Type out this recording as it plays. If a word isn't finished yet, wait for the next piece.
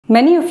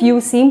Many of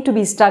you seem to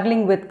be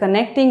struggling with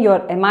connecting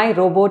your Xiaomi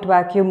Robot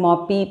Vacuum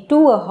Moppy to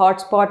a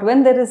hotspot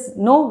when there is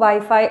no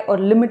Wi-Fi or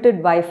limited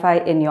Wi-Fi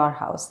in your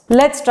house.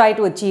 Let's try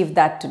to achieve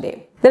that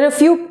today. There are a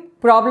few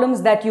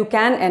problems that you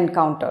can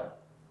encounter.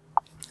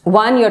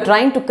 One, you're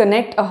trying to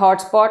connect a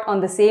hotspot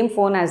on the same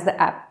phone as the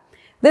app.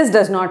 This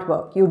does not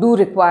work. You do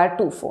require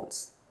two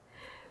phones.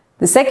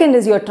 The second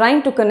is you're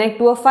trying to connect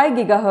to a 5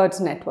 GHz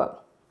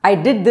network. I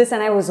did this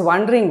and I was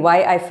wondering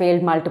why I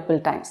failed multiple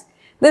times.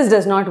 This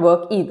does not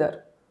work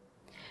either.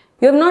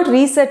 You have not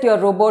reset your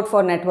robot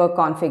for network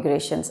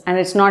configurations and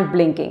it's not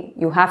blinking.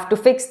 You have to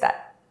fix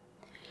that.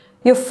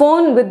 Your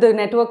phone with the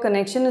network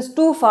connection is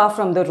too far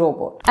from the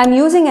robot. I'm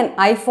using an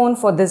iPhone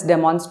for this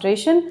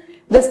demonstration.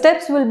 The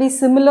steps will be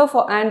similar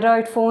for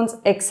Android phones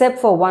except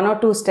for one or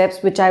two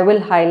steps which I will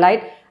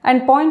highlight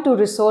and point to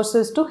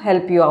resources to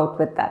help you out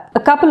with that. A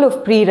couple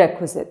of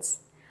prerequisites.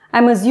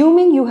 I'm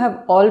assuming you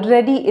have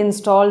already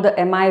installed the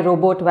Xiaomi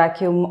Robot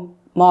Vacuum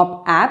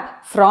Mop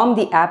app from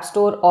the App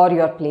Store or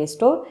your Play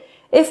Store.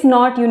 If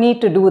not, you need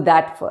to do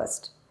that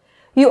first.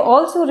 You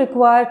also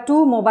require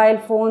two mobile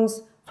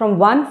phones. From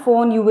one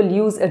phone you will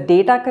use a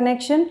data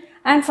connection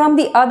and from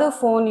the other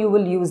phone you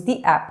will use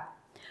the app.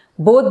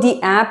 Both the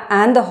app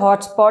and the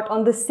hotspot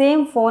on the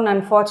same phone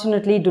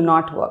unfortunately do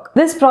not work.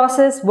 This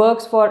process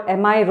works for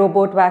Xiaomi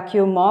Robot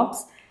Vacuum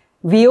Mops,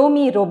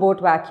 Viomi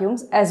Robot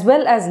Vacuums as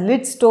well as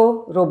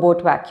Lydsto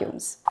Robot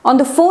Vacuums. On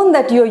the phone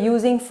that you're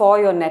using for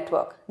your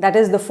network, that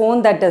is the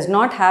phone that does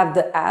not have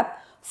the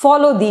app,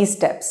 follow these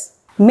steps.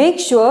 Make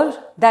sure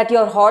that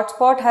your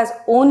hotspot has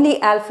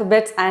only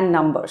alphabets and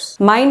numbers.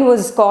 Mine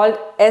was called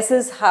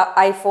S's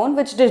iPhone,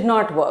 which did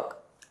not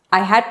work. I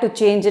had to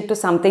change it to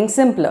something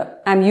simpler.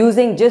 I'm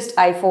using just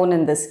iPhone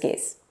in this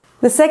case.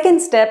 The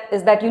second step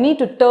is that you need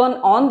to turn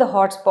on the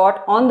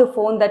hotspot on the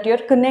phone that you're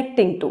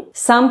connecting to.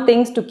 Some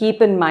things to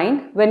keep in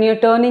mind when you're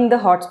turning the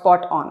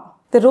hotspot on.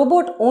 The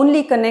robot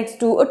only connects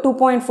to a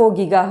 2.4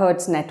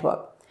 GHz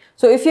network.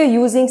 So if you're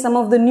using some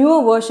of the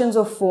newer versions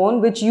of phone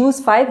which use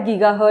 5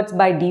 GHz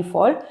by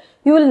default,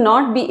 you will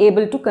not be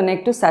able to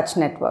connect to such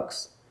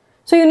networks.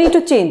 So you need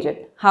to change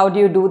it. How do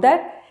you do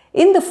that?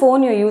 In the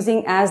phone you're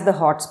using as the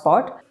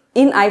hotspot.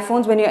 In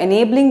iPhones, when you're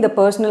enabling the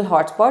personal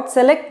hotspot,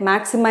 select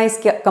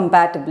maximize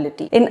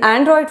compatibility. In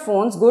Android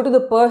phones, go to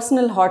the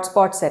personal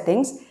hotspot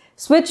settings,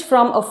 switch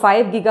from a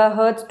 5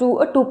 GHz to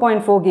a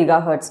 2.4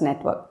 GHz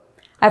network.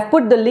 I've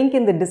put the link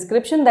in the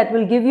description that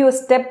will give you a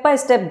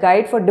step-by-step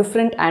guide for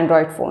different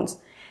Android phones.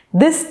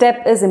 This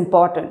step is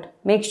important.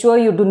 Make sure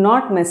you do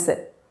not miss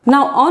it.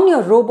 Now on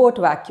your robot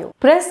vacuum,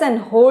 press and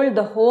hold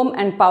the home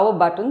and power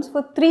buttons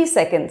for 3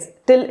 seconds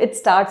till it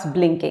starts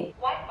blinking.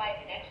 Wi-Fi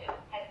connection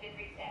has been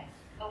reset.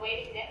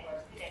 Awaiting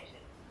network connection.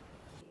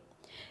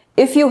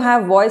 If you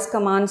have voice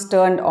commands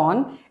turned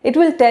on, it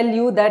will tell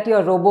you that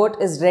your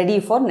robot is ready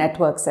for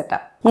network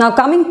setup. Now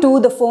coming to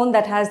the phone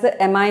that has the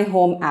Xiaomi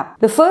Home app.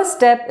 The first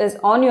step is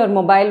on your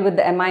mobile with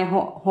the Xiaomi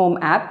Home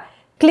app,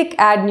 click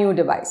Add New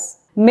Device.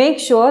 Make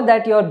sure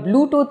that your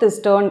Bluetooth is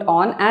turned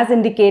on as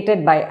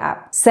indicated by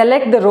app.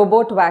 Select the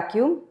robot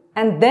vacuum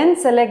and then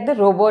select the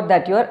robot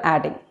that you are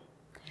adding.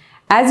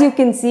 As you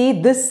can see,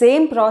 this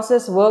same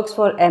process works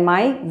for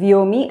Xiaomi,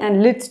 Viomi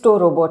and Lydsto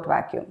Robot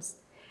Vacuums.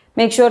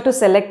 Make sure to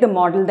select the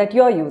model that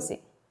you are using.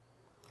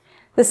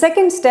 The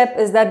second step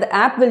is that the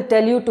app will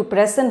tell you to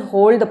press and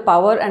hold the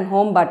power and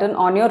home button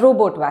on your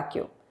robot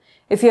vacuum.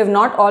 If you have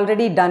not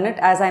already done it,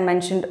 as I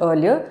mentioned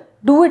earlier,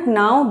 do it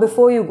now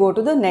before you go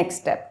to the next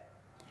step.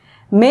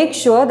 Make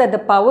sure that the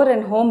power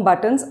and home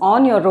buttons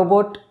on your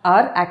robot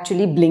are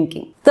actually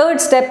blinking. Third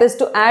step is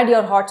to add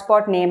your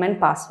hotspot name and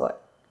password.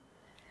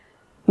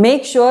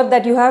 Make sure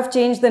that you have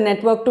changed the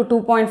network to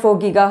 2.4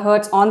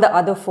 GHz on the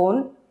other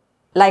phone,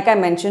 like I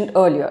mentioned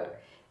earlier.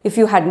 If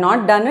you had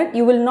not done it,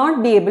 you will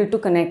not be able to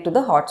connect to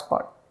the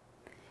hotspot.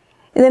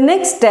 In the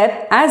next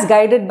step, as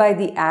guided by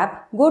the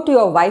app, go to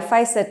your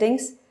Wi-Fi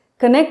settings,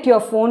 connect your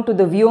phone to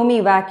the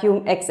Viomi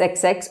Vacuum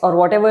XXX or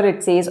whatever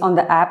it says on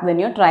the app when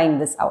you're trying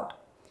this out.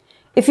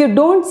 If you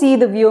don't see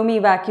the Viomi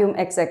Vacuum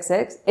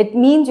XXX, it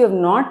means you have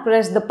not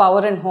pressed the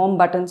power and home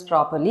buttons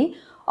properly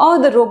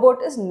or the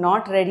robot is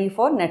not ready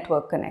for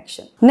network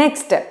connection.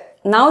 Next step,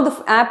 now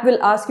the app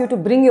will ask you to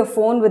bring your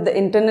phone with the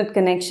internet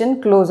connection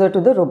closer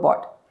to the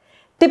robot.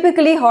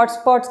 Typically,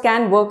 hotspots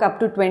can work up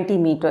to 20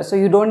 meters, so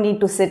you don't need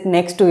to sit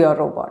next to your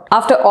robot.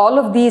 After all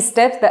of these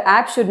steps, the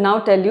app should now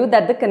tell you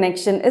that the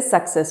connection is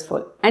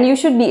successful and you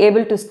should be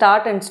able to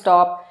start and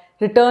stop,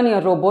 return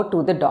your robot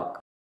to the dock.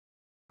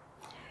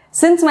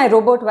 Since my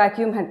robot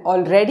vacuum had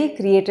already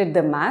created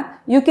the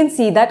map, you can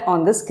see that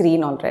on the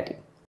screen already.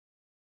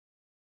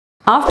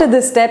 After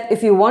this step,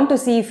 if you want to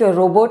see if your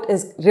robot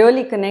is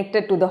really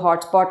connected to the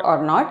hotspot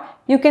or not,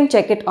 you can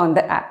check it on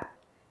the app.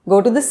 Go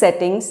to the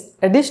settings,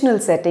 additional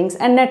settings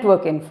and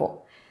network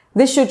info.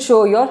 This should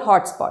show your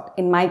hotspot.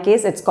 In my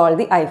case, it's called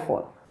the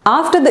iPhone.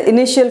 After the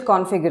initial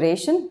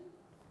configuration,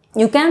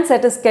 you can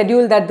set a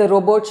schedule that the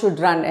robot should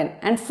run in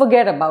and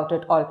forget about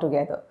it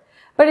altogether.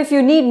 But if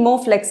you need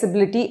more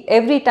flexibility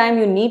every time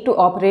you need to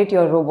operate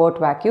your robot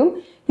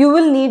vacuum, you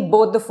will need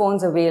both the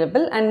phones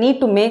available and need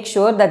to make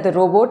sure that the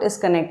robot is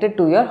connected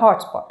to your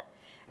hotspot.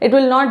 It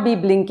will not be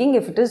blinking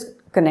if it is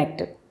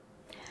connected.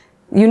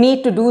 You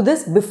need to do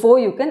this before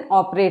you can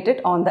operate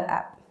it on the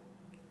app.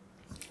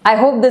 I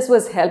hope this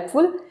was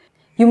helpful.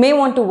 You may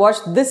want to watch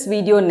this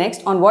video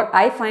next on what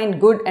I find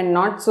good and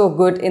not so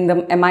good in the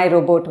Mi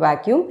Robot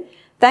Vacuum.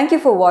 Thank you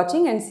for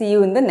watching and see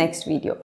you in the next video.